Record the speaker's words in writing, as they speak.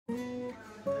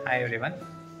Hi everyone,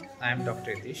 I am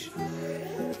Dr. Yatish.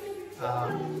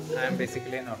 I am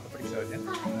basically an orthopedic surgeon.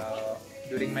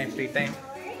 During my free time,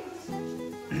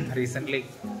 recently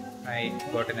I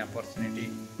got an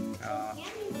opportunity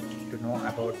to know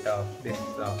about this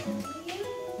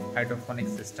hydroponic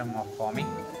system of farming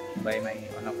by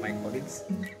one of my colleagues.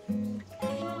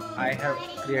 I have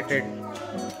created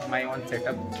my own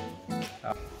setup.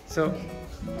 So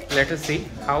let us see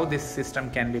how this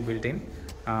system can be built in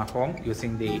home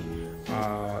using the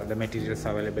materials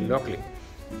available locally.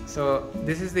 So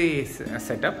this is the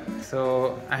setup.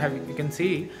 So you can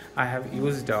see I have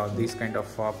used these kind of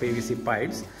PVC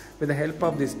pipes. With the help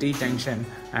of this T junction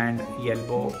and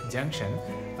elbow junction,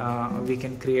 we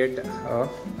can create a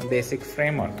basic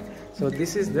framework. So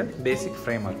this is the basic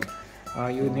framework.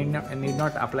 You need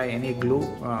not apply any glue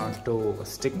to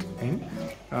stick in.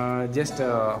 Just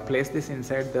place this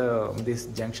inside these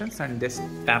junctions and just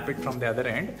tap it from the other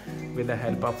end with the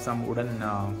help of some wooden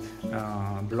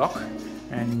block,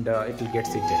 and it will get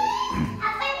seated.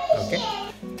 Okay.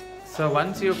 So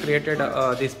once you created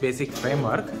this basic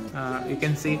framework, you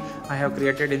can see I have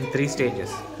created in 3 stages.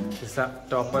 This is the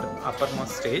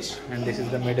uppermost stage, and this is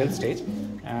the middle stage,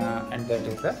 and that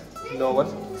is the lower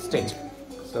stage.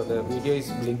 So the video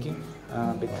is blinking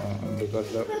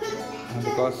because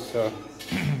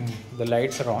the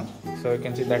lights are on. So you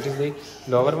can see that is the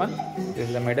lower one, this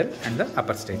is the middle, and the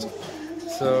upper stage.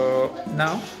 So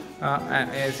now,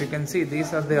 as you can see,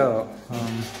 these are the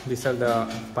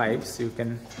pipes. You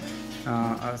can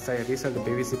say these are the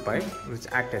PVC pipe which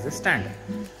act as a stand.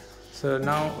 So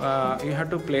now you have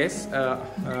to place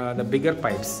the bigger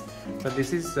pipes. So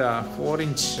this is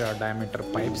 4-inch diameter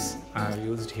pipes are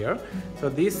used here. So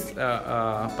these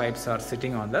pipes are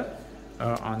sitting on the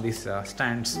on these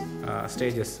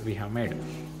stages we have made.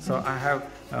 So I have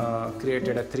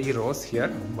created 3 rows here,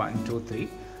 1, 2, 3.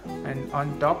 And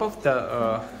on top of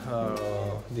the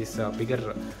these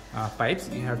bigger pipes,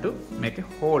 you have to make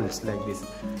holes like this.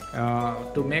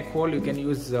 To make hole, you can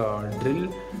use drill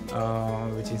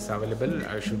which is available.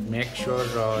 You should make sure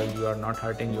you are not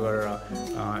hurting your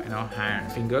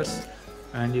fingers,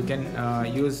 and you can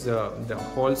use the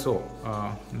hole saw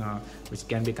which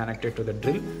can be connected to the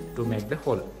drill to make the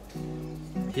hole.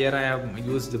 Here I have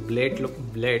used the blade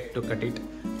to cut it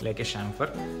like a chamfer,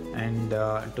 and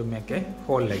to make a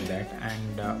hole like that.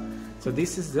 And so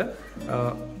this is the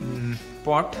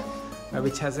pot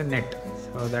which has a net.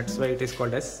 So that's why it is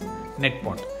called as net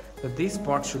pot. So this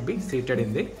pot should be seated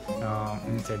in the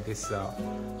inside this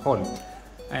hole.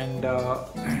 And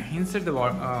inside the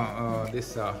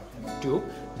this tube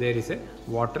there is a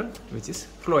water which is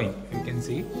flowing. You can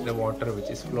see the water which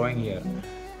is flowing here.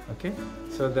 Okay,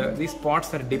 so these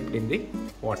pots are dipped in the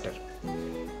water.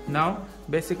 Now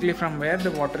basically from where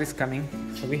the water is coming,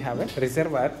 so we have a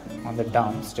reservoir on the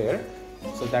downstairs.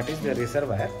 So that is the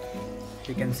reservoir.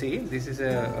 You can see this is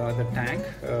the tank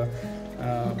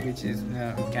which is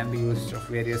can be used of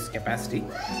various capacity.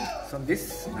 So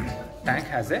this tank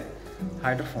has a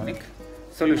hydroponic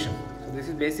solution. So this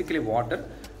is basically water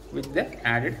with the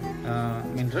added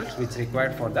minerals which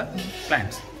required for the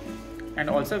plants. And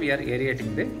also we are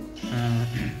aerating the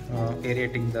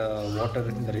water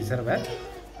in the reservoir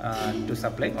to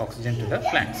supply oxygen to the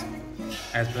plants,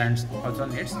 as plants also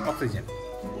needs oxygen.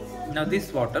 Now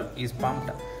this water is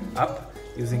pumped up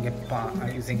using a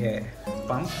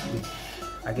pump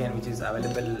which is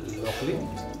available locally.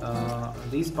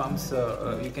 These pumps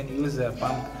you can use a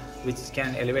pump which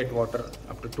can elevate water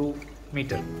up to 2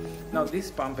 meters. Now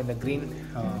this pump in the green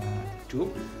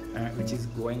tube which is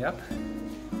going up,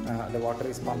 the water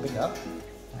is pumping up,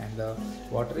 and the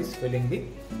water is filling the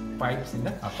pipes in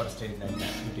the upper stage like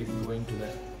that. It is going to the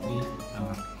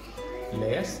 3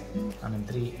 layers,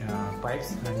 3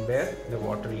 pipes, and where the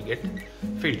water will get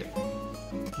filled.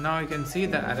 Now you can see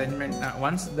the arrangement.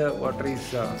 Once the water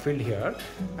is filled here,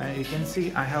 you can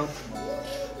see I have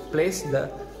placed the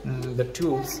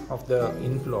tubes of the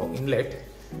inlet.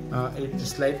 It is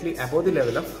slightly above the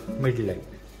level of midline.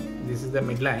 This is the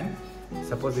midline.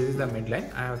 Suppose this is the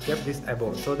midline. I have kept this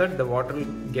above so that the water will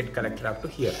get collected up to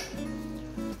here.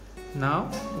 Now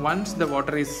once the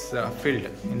water is filled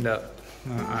in the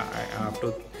up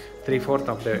to 3/4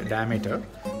 of the diameter,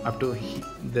 up to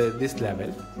this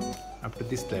level,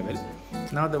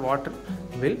 now the water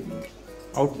will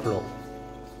outflow.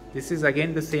 This is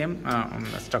again the same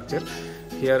structure.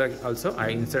 Here also I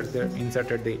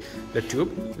inserted the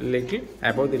tube little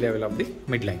above the level of the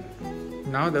midline.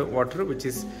 Now the water which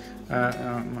is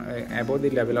above the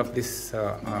level of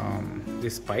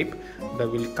this pipe, that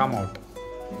will come out,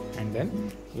 and then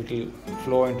it will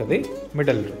flow into the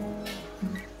middle room.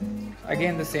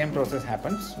 again the same process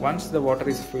happens. Once the water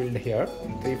is filled here,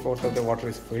 3/4 of the water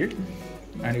is filled,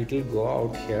 and it will go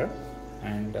out here,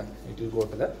 and it will go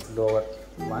to the lower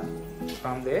one.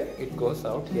 From there it goes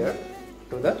out here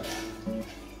to the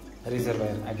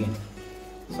reservoir again.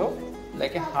 So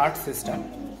like a heart system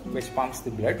which pumps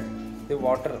the blood, the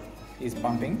water is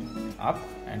pumping up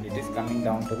and it is coming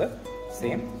down to the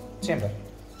same chamber.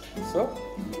 So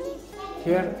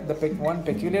here the one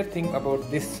peculiar thing about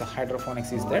this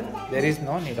hydroponics is that there is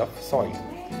no need of soil.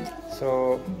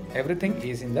 So everything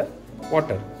is in the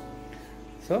water.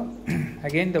 So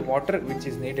again the water which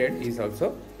is needed is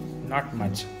also not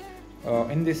much.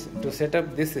 In this, to set up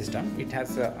this system, it has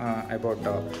about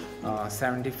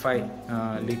 75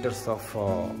 liters of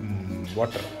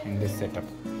water in this setup.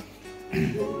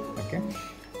 Okay,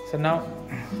 so now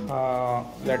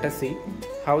let us see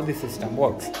how the system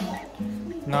works.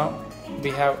 Now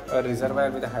we have a reservoir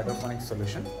with a hydroponic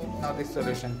solution. Now this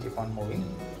solution keep on moving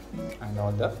and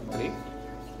all the three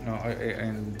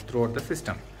and throughout the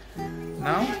system.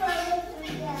 Now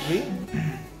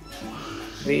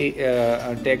we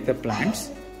take the plants,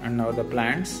 and now the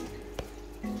plants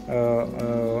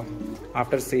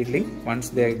after seedling, once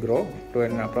they grow to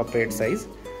an appropriate size,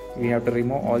 we have to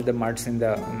remove all the muds in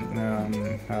the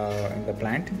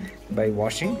plant by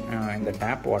washing in the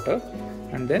tap water,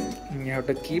 and then you have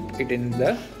to keep it in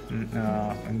the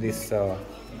in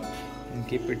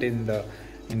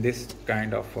this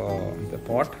kind of the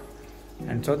pot,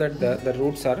 and so that the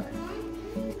roots are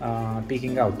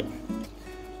peeking out.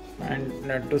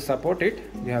 And to support it,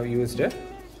 we have used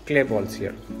clay balls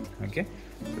here. Okay,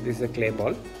 so this is a clay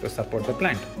ball to support the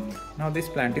plant. Now this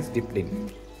plant is dipped in.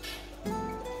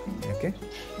 Okay,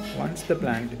 once the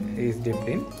plant is dipped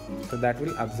in, so that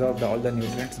will absorb all the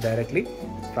nutrients directly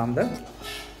from the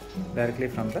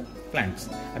plants,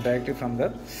 directly from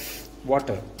the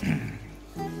water.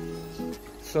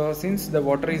 So since the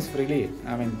water is freely,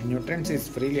 nutrients is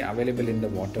freely available in the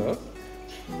water,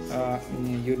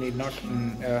 you need not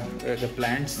the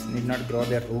plants need not grow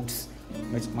their roots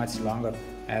much longer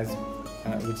as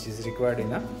which is required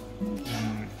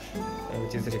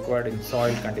in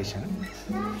soil condition.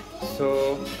 So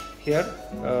here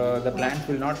the plant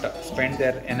will not spend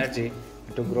their energy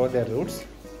to grow their roots,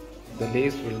 the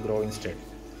leaves will grow instead.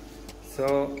 So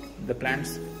the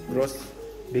plants grows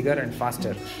bigger and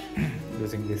faster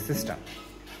using this system.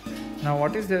 Now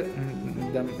what is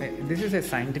this is a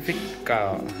scientific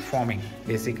farming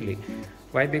basically.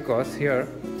 Why? Because here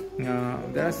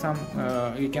there are some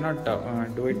you cannot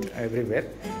do it everywhere.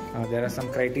 There are some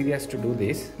criteria to do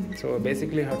this. So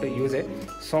basically you have to use a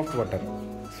soft water.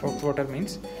 Soft water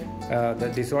means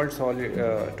the dissolved solid,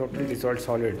 totally dissolved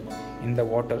solid in the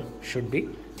water should be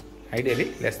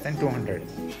ideally less than 200.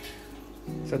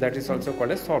 So that is also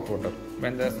called as salt water.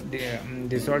 When the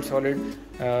dissolved solid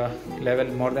level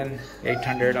more than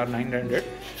 800 or 900,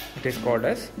 it is called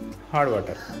as hard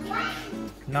water.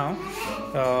 Now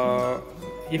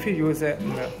if you use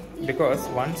because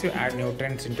once you add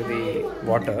nutrients into the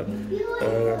water,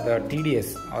 the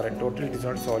TDS or a total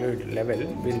dissolved solid level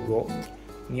will go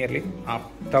nearly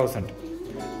up 1000.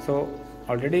 So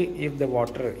already if the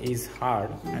water is hard,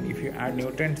 and if you add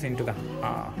nutrients into the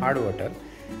hard water,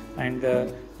 and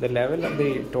the level of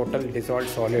the total dissolved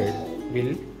solid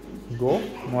will go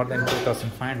more than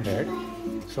 2500,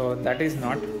 so that is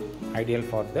not ideal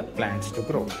for the plants to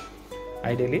grow.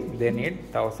 Ideally they need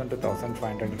 1000 to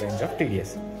 1500 range of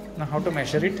TDS. Now how to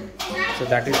measure it? So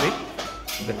that is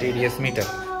the Tds meter,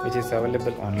 which is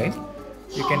available online.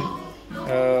 You can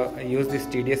use this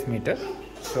Tds meter.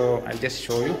 So I'll just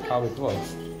show you how it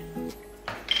works.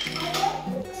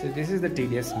 So this is the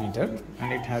Tds meter,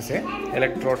 and it has a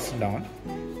electrodes down.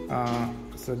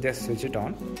 So just switch it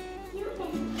on,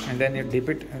 and then you dip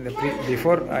it in the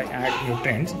before I add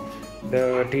nutrients,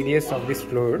 the TDS of this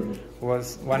fluid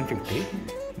was 150.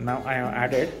 Now I have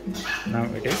added, now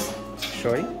it is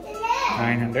showing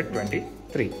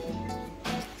 923.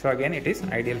 So again it is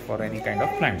ideal for any kind of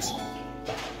plants.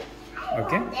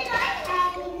 Okay,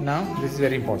 now this is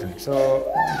very important.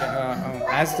 So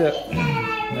as the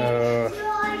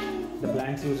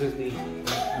plants uses the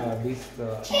nutrients,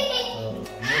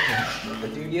 the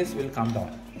TDS will come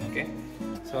down. Okay,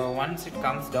 so once it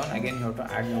comes down, again you have to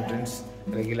add nutrients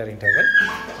regular interval.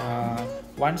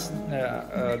 Once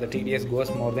the TDS goes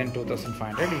more than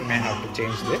 2500, you may have to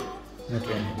change the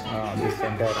nutrient, this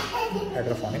entire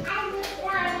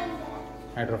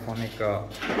hydroponic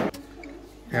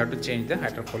you have to change the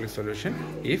hydroponic solution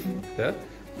if the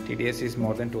TDS is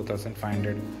more than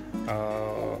 2500.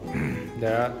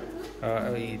 There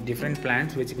are different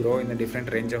plants which grow in a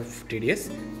different range of TDS,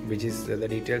 which is the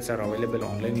details are available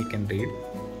online, you can read.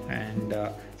 And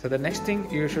so the next thing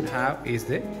you should have is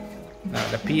the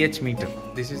pH meter.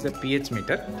 This is the pH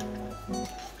meter.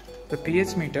 The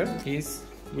pH meter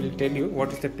will tell you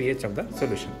what is the pH of the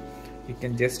solution. You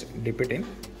can just dip it in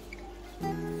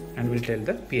and will tell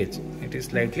the pH. It is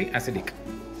slightly acidic.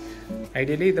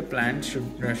 Ideally, the plant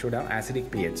should have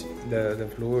acidic pH. The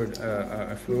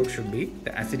fluid should be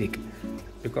the acidic,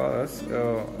 because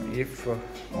if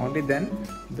only then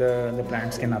the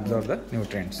plants can absorb the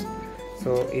nutrients.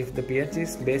 So if the pH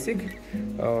is basic,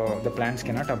 the plants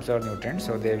cannot absorb nutrients,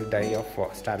 so they will die of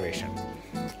starvation.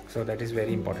 So that is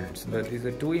very important. So these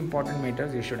are two important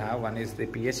meters you should have. One is the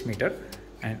pH meter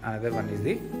and another one is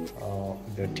the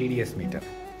Tds meter.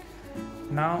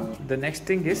 Now the next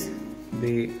thing is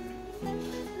the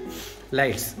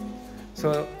lights.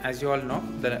 So as you all know,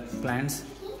 the plants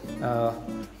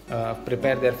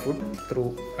prepare their food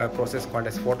through a process called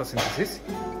as photosynthesis,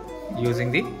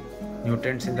 using the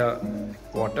nutrients in the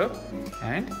water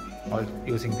and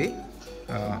using the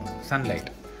sunlight.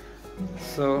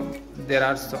 So there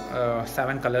are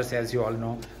 7 colors, as you all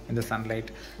know, in the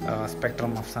sunlight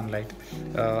spectrum of sunlight.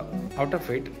 Out of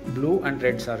it, blue and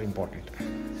reds are important.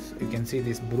 So you can see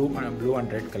this blue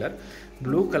and red color.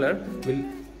 Blue color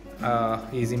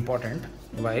is important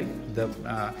while the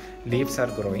leaves are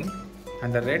growing,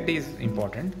 and the red is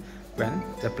important when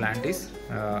the plant is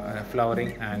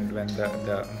flowering and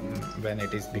when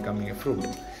it is becoming a fruit.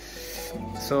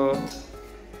 So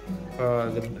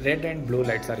the red and blue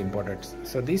lights are important.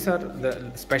 So these are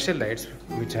the special lights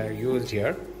which I used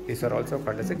here. These are also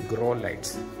called as a grow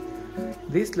lights.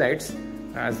 These lights,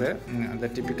 as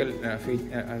the typical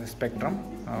spectrum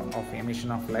of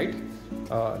emission of light,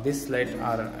 these lights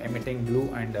are emitting blue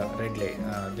and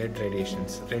red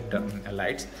radiations,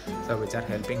 lights, so which are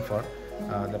helping for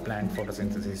the plant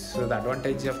photosynthesis. So the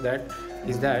advantage of that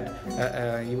is that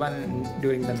even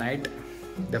during the night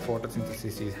the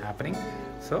photosynthesis is happening,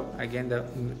 so again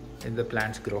the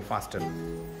plants grow faster.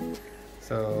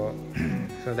 So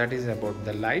that is about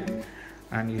the light.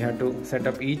 And you have to set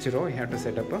up each row, you have to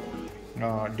set up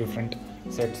a different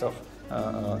sets of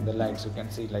the lights. You can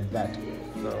see like that.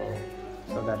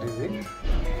 So that is the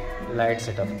light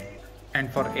setup. And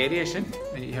for aeration,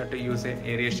 you have to use an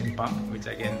aeration pump, which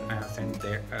again I have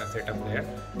set up there.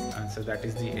 And so that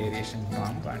is the aeration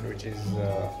pump, and which is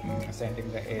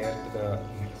sending the air to the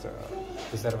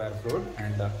reservoir fluid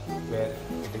and where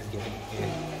it is getting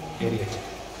aerated.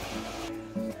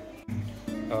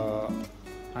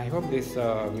 I hope this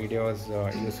video is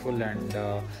useful, and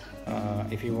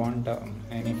if you want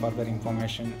any further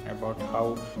information about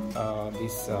how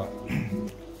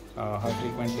how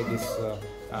frequently this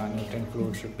nutrient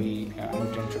fluid should be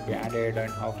added,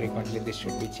 and how frequently this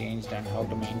should be changed, and how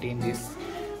to maintain this,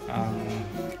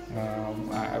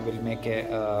 I will make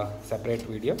a separate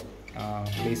video.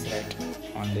 Please write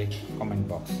on the comment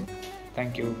box.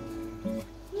 Thank you.